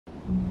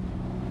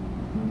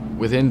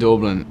Within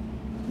Dublin,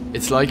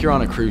 it's like you're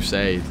on a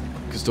crusade,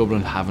 because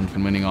Dublin haven't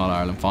been winning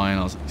All-Ireland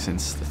finals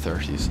since the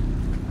 30s.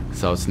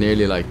 So it's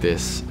nearly like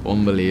this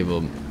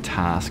unbelievable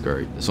task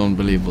or this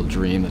unbelievable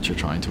dream that you're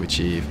trying to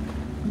achieve.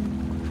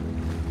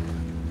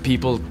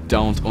 People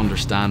don't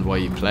understand why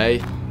you play.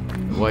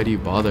 Why do you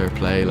bother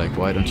play? Like,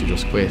 why don't you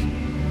just quit?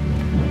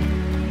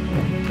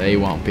 They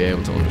won't be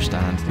able to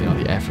understand,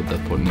 the effort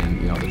that's putting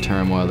in, the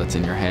turmoil that's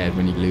in your head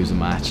when you lose a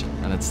match.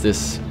 And it's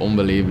this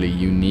unbelievably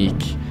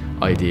unique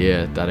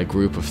idea that a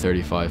group of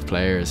 35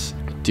 players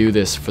do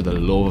this for the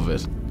love of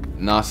it,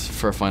 not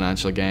for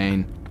financial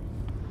gain.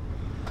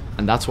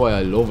 And that's why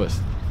I love it,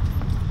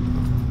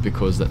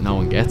 because that no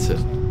one gets it.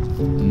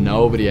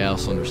 Nobody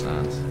else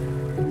understands.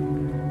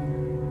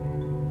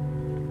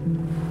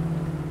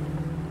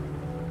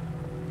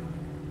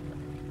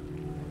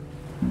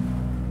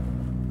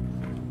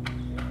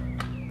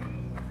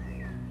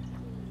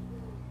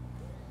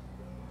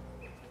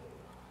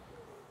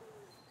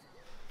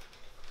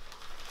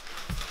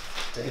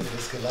 David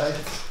is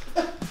Goliath.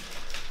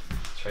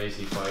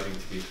 Treacy fighting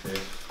to be fit.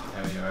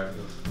 How many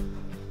articles?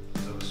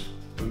 Those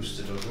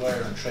boosted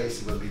O'Dwyer and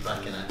Treacy will be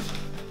back in action.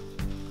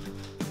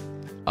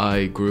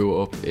 I grew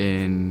up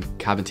in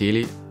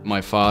Cabinteely.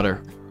 My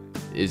father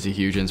is a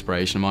huge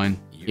inspiration of mine.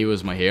 He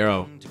was my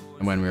hero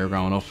when we were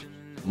growing up.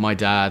 My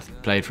dad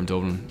played from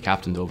Dublin,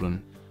 captained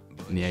Dublin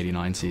in the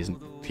 '89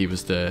 season. He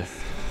was the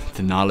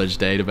knowledge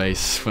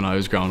database when I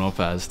was growing up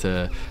as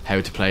to how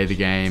to play the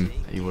game.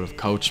 He would have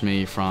coached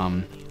me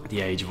from the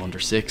age of under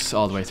 6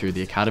 all the way through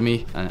the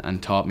academy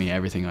and taught me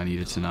everything I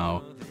needed to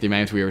know. The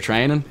amount we were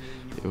training,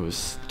 it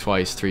was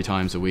 2, 3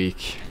 times a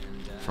week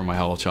for my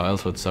whole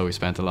childhood, so we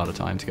spent a lot of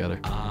time together.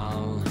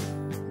 I'll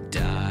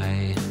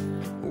die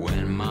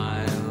when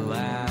my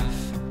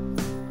laugh.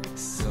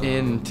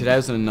 In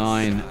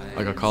 2009,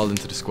 I got called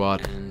into the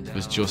squad. It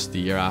was just the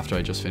year after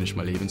I just finished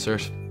my leaving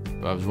cert.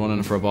 I was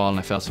running for a ball and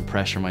I felt some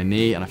pressure on my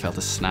knee and I felt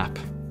a snap.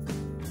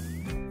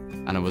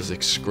 And it was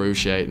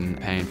excruciating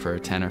pain for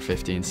 10 or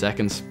 15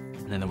 seconds,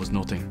 and then there was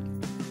nothing.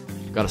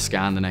 Got a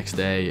scan the next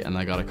day and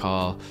I got a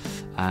call,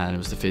 and it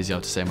was the physio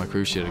to say my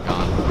cruciate had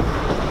gone.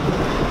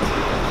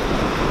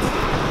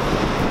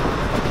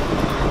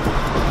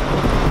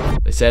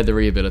 They said the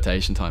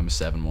rehabilitation time was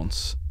 7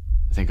 months.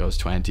 I think I was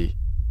 20.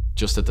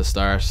 Just at the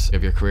start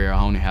of your career,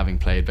 only having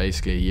played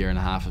basically a year and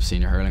a half of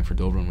senior hurling for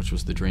Dublin, which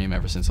was the dream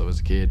ever since I was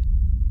a kid.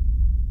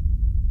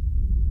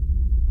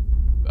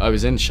 I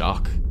was in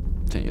shock.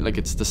 Like,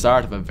 it's the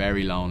start of a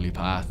very lonely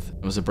path.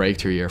 It was a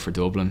breakthrough year for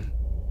Dublin.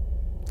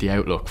 The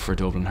outlook for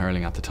Dublin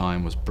hurling at the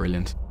time was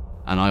brilliant,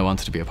 and I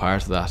wanted to be a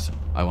part of that.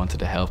 I wanted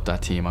to help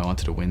that team. I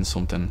wanted to win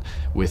something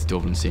with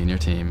Dublin senior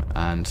team,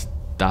 and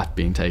that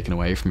being taken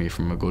away from me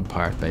from a good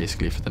part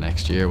basically for the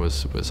next year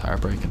was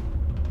heartbreaking.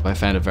 I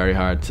found it very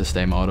hard to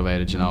stay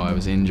motivated. I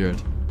was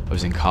injured. I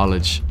was in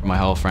college. My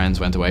whole friends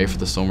went away for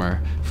the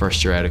summer,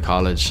 first year out of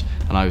college,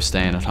 and I was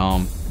staying at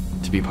home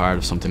to be part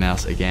of something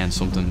else, again,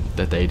 something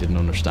that they didn't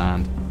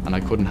understand. And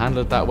I couldn't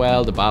handle it that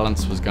well, the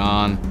balance was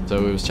gone,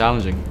 so it was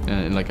challenging.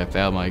 And I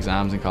failed my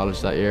exams in college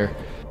that year.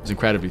 It was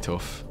incredibly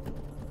tough.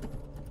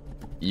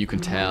 You can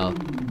tell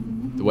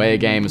the way a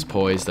game is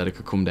poised that it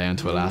could come down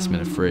to a last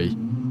minute free.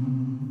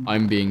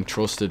 I'm being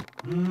trusted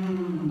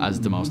as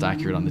the most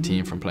accurate on the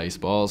team from place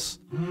balls.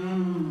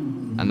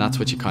 And that's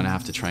what you kind of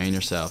have to train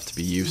yourself to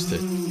be used to.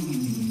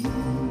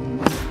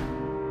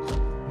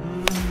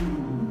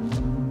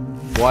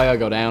 Why I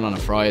go down on a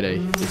Friday,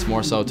 it's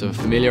more so to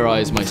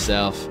familiarise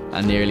myself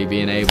and nearly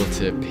being able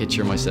to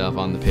picture myself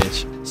on the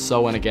pitch.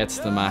 So when it gets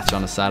to the match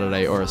on a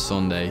Saturday or a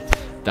Sunday,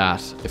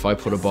 that if I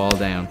put a ball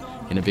down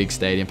in a big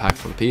stadium packed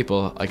full of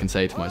people, I can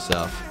say to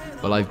myself,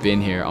 well, I've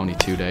been here only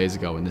 2 days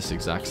ago in this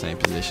exact same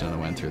position and I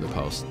went through the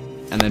post.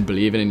 And then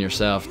believing in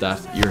yourself that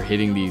you're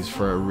hitting these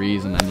for a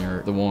reason and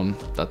you're the one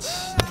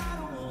that's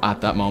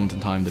at that moment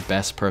in time the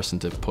best person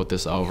to put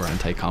this over, and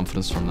take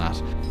confidence from that.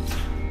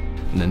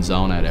 And then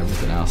zone out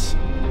everything else.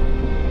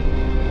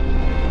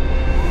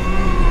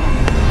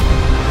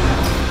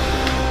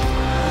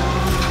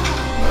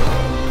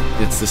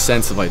 It's the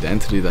sense of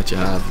identity that you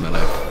have and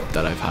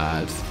that I've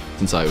had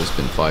since I was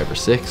been 5 or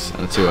 6,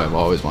 and it's who I've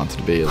always wanted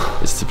to be,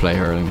 is to play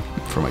hurling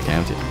for my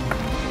county.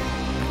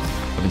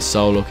 I've been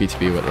so lucky to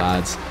be with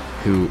lads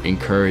who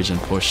encourage and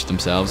push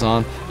themselves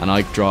on, and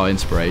I draw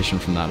inspiration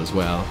from that as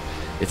well.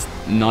 It's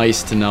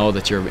nice to know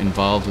that you're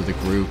involved with a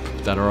group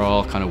that are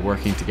all kind of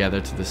working together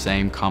to the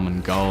same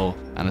common goal,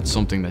 and it's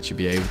something that you'll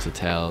be able to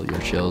tell your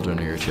children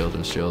or your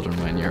children's children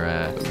when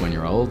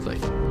you're old.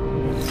 Like.